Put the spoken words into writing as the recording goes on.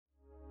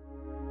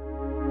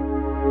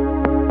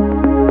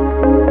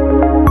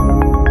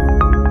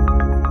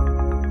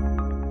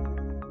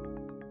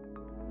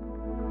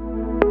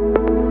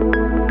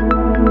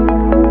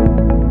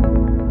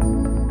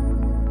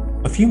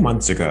few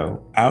months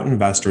ago, Out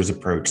Investors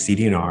approached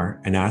CD&R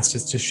and asked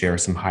us to share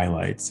some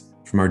highlights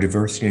from our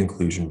diversity and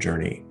inclusion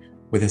journey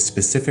with a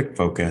specific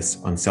focus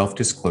on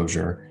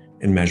self-disclosure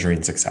and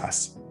measuring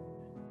success.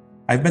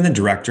 I've been the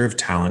Director of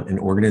Talent and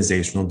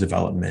Organizational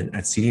Development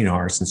at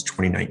CD&R since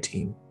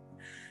 2019.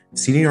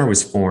 CD&R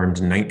was formed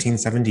in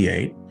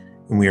 1978,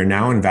 and we are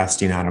now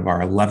investing out of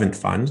our 11th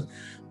fund,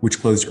 which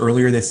closed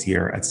earlier this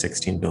year at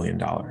 $16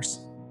 billion.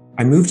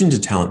 I moved into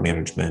talent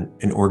management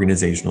and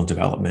organizational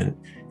development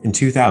in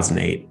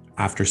 2008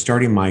 after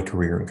starting my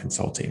career in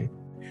consulting.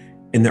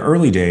 In the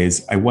early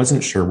days, I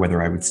wasn't sure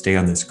whether I would stay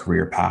on this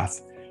career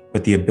path,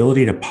 but the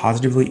ability to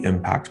positively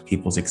impact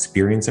people's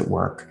experience at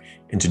work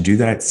and to do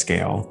that at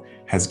scale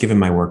has given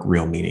my work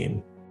real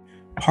meaning.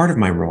 Part of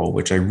my role,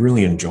 which I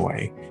really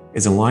enjoy,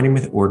 is aligning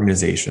with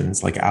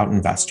organizations like Out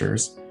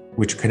Investors,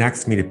 which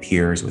connects me to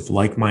peers with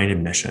like-minded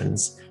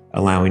missions,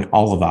 allowing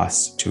all of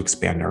us to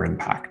expand our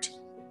impact.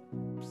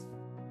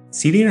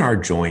 CD&R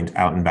joined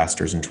Out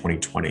Investors in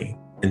 2020,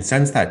 and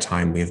since that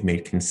time, we have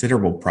made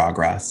considerable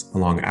progress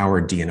along our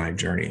D&I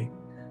journey.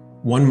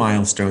 One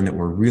milestone that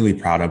we're really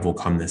proud of will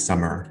come this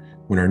summer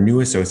when our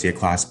new associate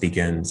class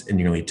begins and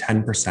nearly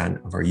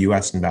 10% of our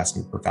US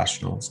investment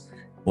professionals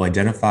will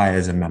identify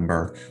as a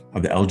member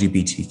of the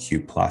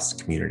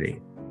LGBTQ+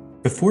 community.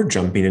 Before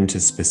jumping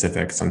into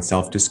specifics on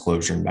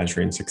self-disclosure and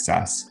measuring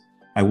success,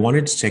 I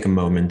wanted to take a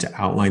moment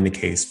to outline the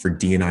case for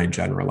D&I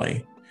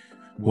generally.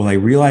 While I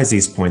realize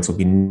these points will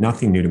be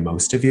nothing new to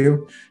most of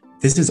you,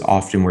 this is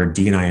often where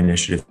D&I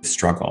initiatives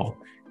struggle,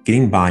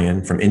 getting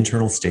buy-in from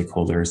internal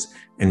stakeholders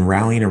and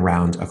rallying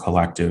around a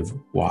collective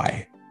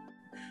why.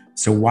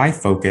 So why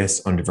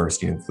focus on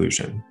diversity and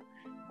inclusion?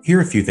 Here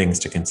are a few things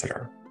to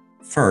consider.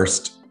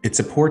 First, it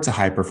supports a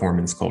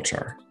high-performance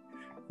culture.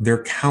 There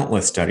are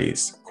countless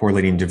studies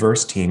correlating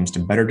diverse teams to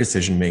better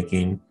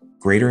decision-making,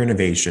 greater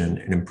innovation,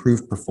 and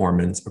improved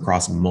performance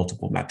across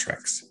multiple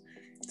metrics.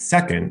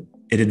 Second,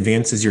 it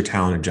advances your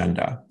talent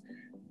agenda.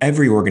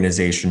 Every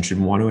organization should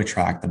want to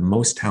attract the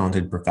most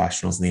talented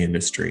professionals in the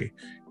industry,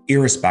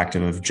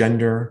 irrespective of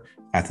gender,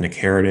 ethnic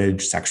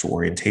heritage, sexual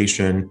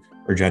orientation,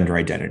 or gender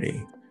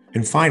identity.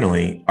 And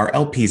finally, our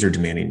LPs are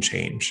demanding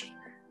change.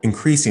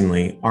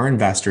 Increasingly, our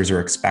investors are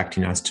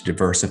expecting us to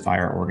diversify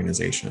our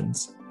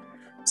organizations.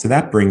 So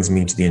that brings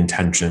me to the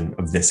intention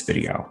of this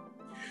video.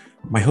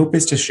 My hope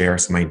is to share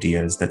some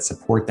ideas that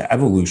support the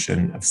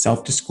evolution of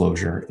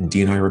self-disclosure and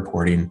D&I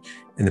reporting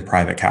in the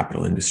private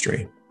capital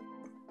industry.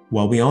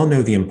 While we all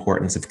know the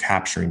importance of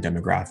capturing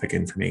demographic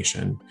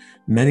information,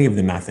 many of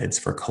the methods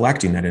for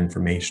collecting that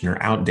information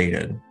are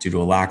outdated due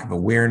to a lack of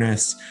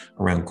awareness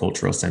around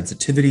cultural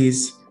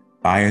sensitivities,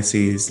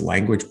 biases,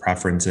 language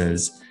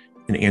preferences,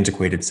 and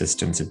antiquated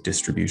systems of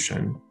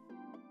distribution.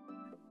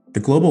 The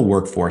global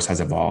workforce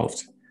has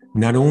evolved,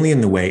 not only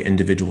in the way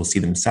individuals see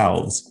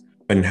themselves,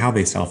 but in how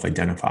they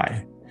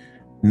self-identify.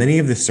 Many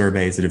of the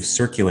surveys that have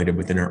circulated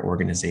within our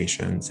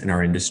organizations and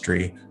our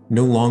industry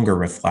no longer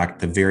reflect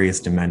the various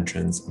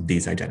dimensions of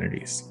these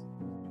identities.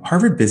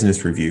 Harvard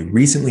Business Review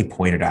recently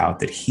pointed out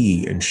that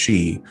he and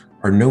she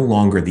are no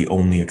longer the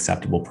only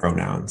acceptable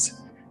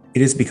pronouns.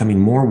 It is becoming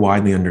more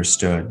widely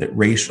understood that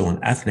racial and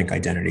ethnic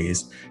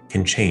identities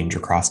can change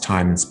across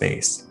time and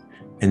space,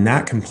 and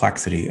that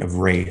complexity of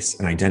race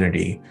and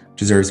identity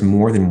deserves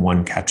more than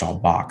one catch-all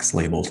box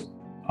labeled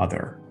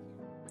other.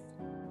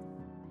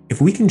 If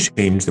we can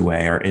change the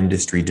way our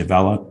industry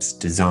develops,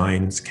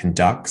 designs,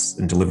 conducts,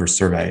 and delivers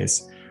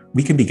surveys,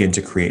 we can begin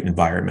to create an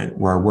environment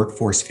where our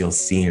workforce feels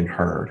seen and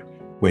heard,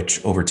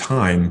 which over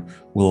time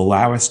will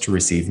allow us to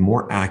receive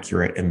more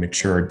accurate and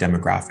mature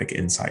demographic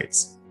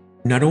insights.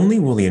 Not only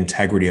will the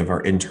integrity of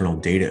our internal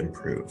data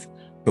improve,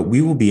 but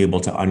we will be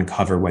able to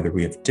uncover whether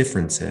we have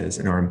differences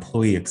in our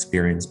employee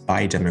experience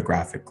by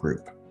demographic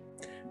group.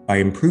 By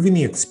improving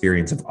the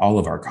experience of all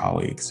of our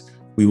colleagues,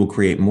 we will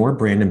create more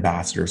brand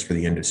ambassadors for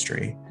the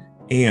industry,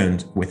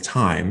 and, with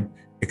time,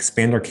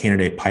 expand our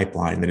candidate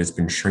pipeline that has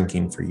been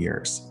shrinking for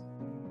years.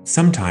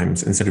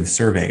 Sometimes, instead of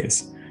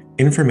surveys,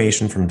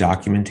 information from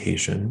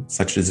documentation,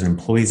 such as an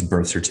employee's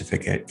birth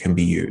certificate, can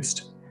be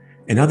used.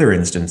 In other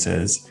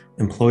instances,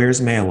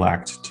 employers may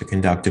elect to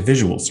conduct a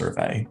visual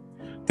survey.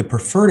 The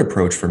preferred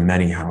approach for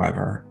many,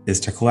 however, is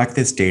to collect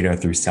this data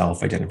through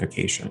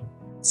self-identification.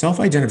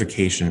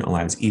 Self-identification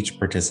allows each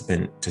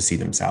participant to see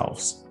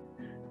themselves.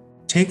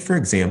 Take, for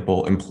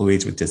example,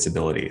 employees with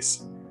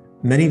disabilities.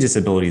 Many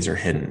disabilities are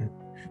hidden.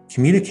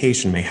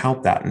 Communication may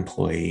help that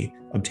employee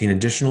obtain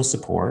additional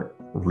support,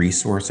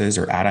 resources,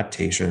 or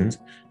adaptations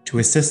to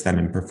assist them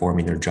in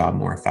performing their job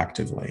more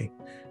effectively.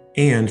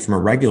 And from a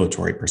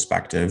regulatory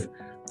perspective,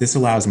 this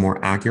allows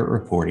more accurate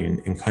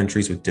reporting in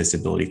countries with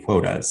disability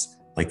quotas,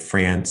 like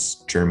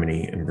France,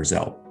 Germany, and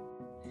Brazil.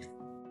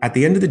 At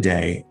the end of the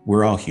day,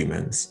 we're all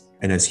humans,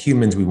 and as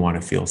humans, we want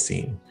to feel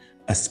seen,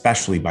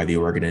 especially by the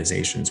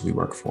organizations we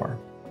work for.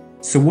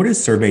 So what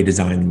does survey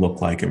design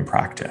look like in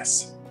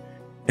practice?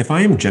 If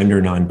I am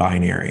gender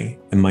non-binary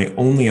and my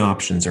only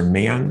options are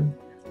man,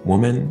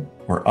 woman,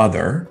 or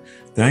other,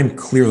 then I'm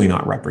clearly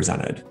not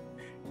represented.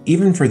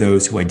 Even for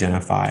those who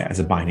identify as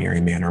a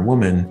binary man or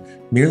woman,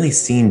 merely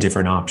seeing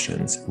different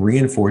options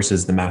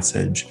reinforces the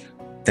message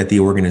that the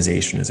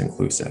organization is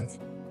inclusive.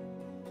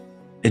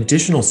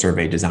 Additional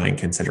survey design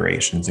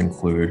considerations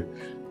include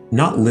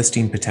not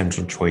listing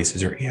potential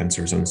choices or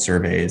answers on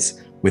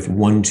surveys with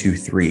 1, 2,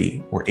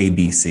 3 or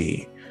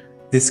ABC.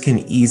 This can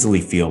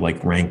easily feel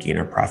like ranking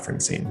or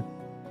preferencing.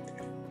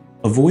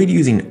 Avoid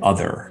using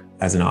other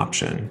as an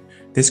option.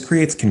 This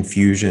creates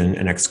confusion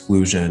and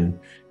exclusion,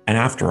 and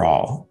after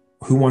all,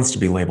 who wants to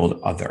be labeled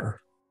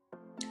other?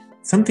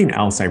 Something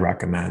else I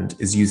recommend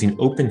is using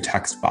open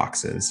text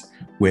boxes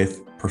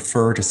with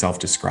prefer to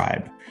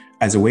self-describe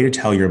as a way to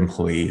tell your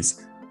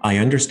employees, I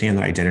understand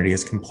that identity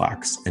is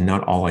complex and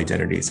not all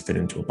identities fit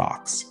into a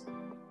box.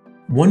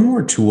 One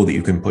more tool that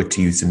you can put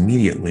to use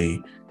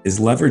immediately is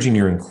leveraging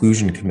your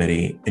inclusion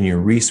committee and your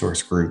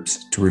resource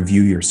groups to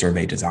review your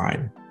survey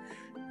design.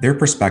 Their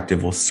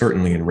perspective will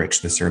certainly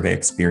enrich the survey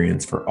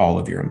experience for all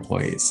of your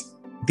employees.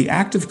 The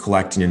act of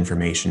collecting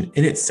information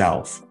in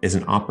itself is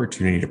an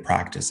opportunity to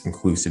practice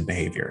inclusive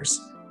behaviors,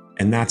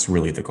 and that's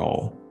really the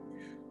goal.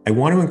 I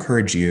want to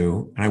encourage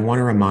you, and I want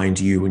to remind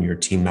you and your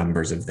team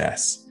members of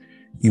this.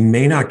 You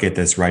may not get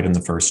this right on the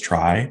first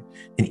try,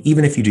 and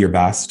even if you do your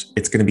best,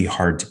 it's going to be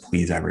hard to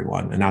please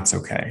everyone, and that's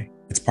okay.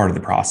 It's part of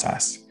the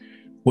process.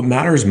 What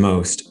matters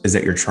most is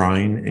that you're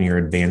trying and you're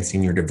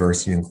advancing your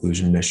diversity and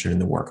inclusion mission in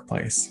the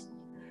workplace.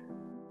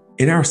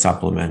 In our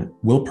supplement,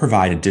 we'll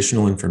provide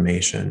additional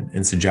information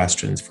and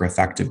suggestions for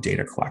effective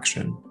data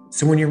collection.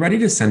 So when you're ready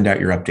to send out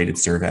your updated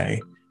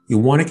survey,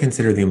 you'll want to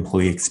consider the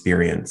employee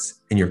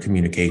experience in your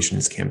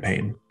communications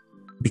campaign.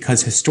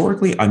 Because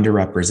historically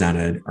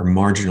underrepresented or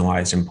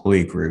marginalized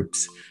employee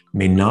groups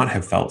may not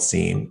have felt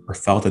seen or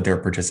felt that their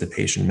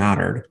participation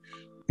mattered,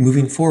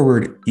 moving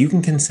forward, you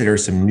can consider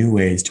some new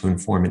ways to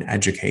inform and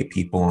educate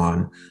people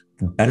on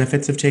the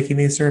benefits of taking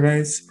these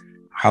surveys,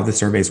 how the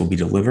surveys will be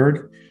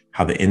delivered,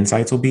 how the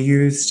insights will be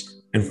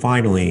used, and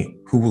finally,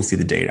 who will see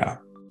the data.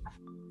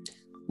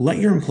 Let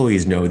your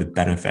employees know the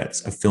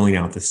benefits of filling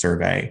out the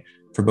survey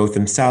for both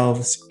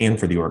themselves and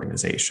for the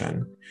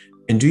organization,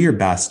 and do your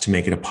best to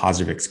make it a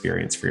positive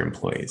experience for your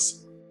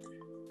employees.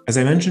 As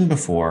I mentioned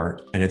before,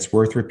 and it's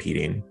worth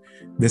repeating,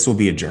 this will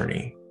be a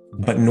journey.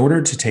 But in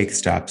order to take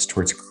steps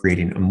towards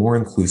creating a more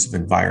inclusive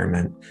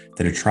environment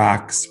that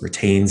attracts,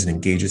 retains, and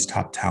engages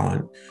top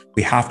talent,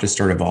 we have to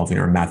start evolving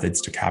our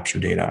methods to capture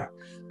data,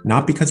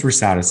 not because we're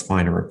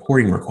satisfying a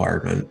reporting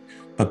requirement,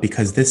 but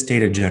because this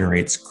data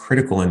generates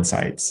critical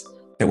insights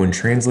that, when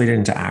translated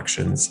into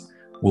actions,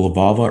 will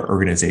evolve our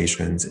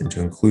organizations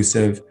into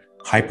inclusive,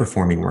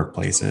 high-performing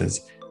workplaces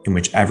in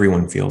which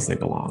everyone feels they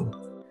belong.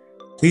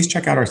 Please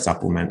check out our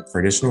supplement for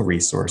additional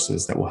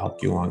resources that will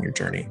help you along your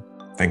journey.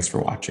 Thanks for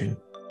watching.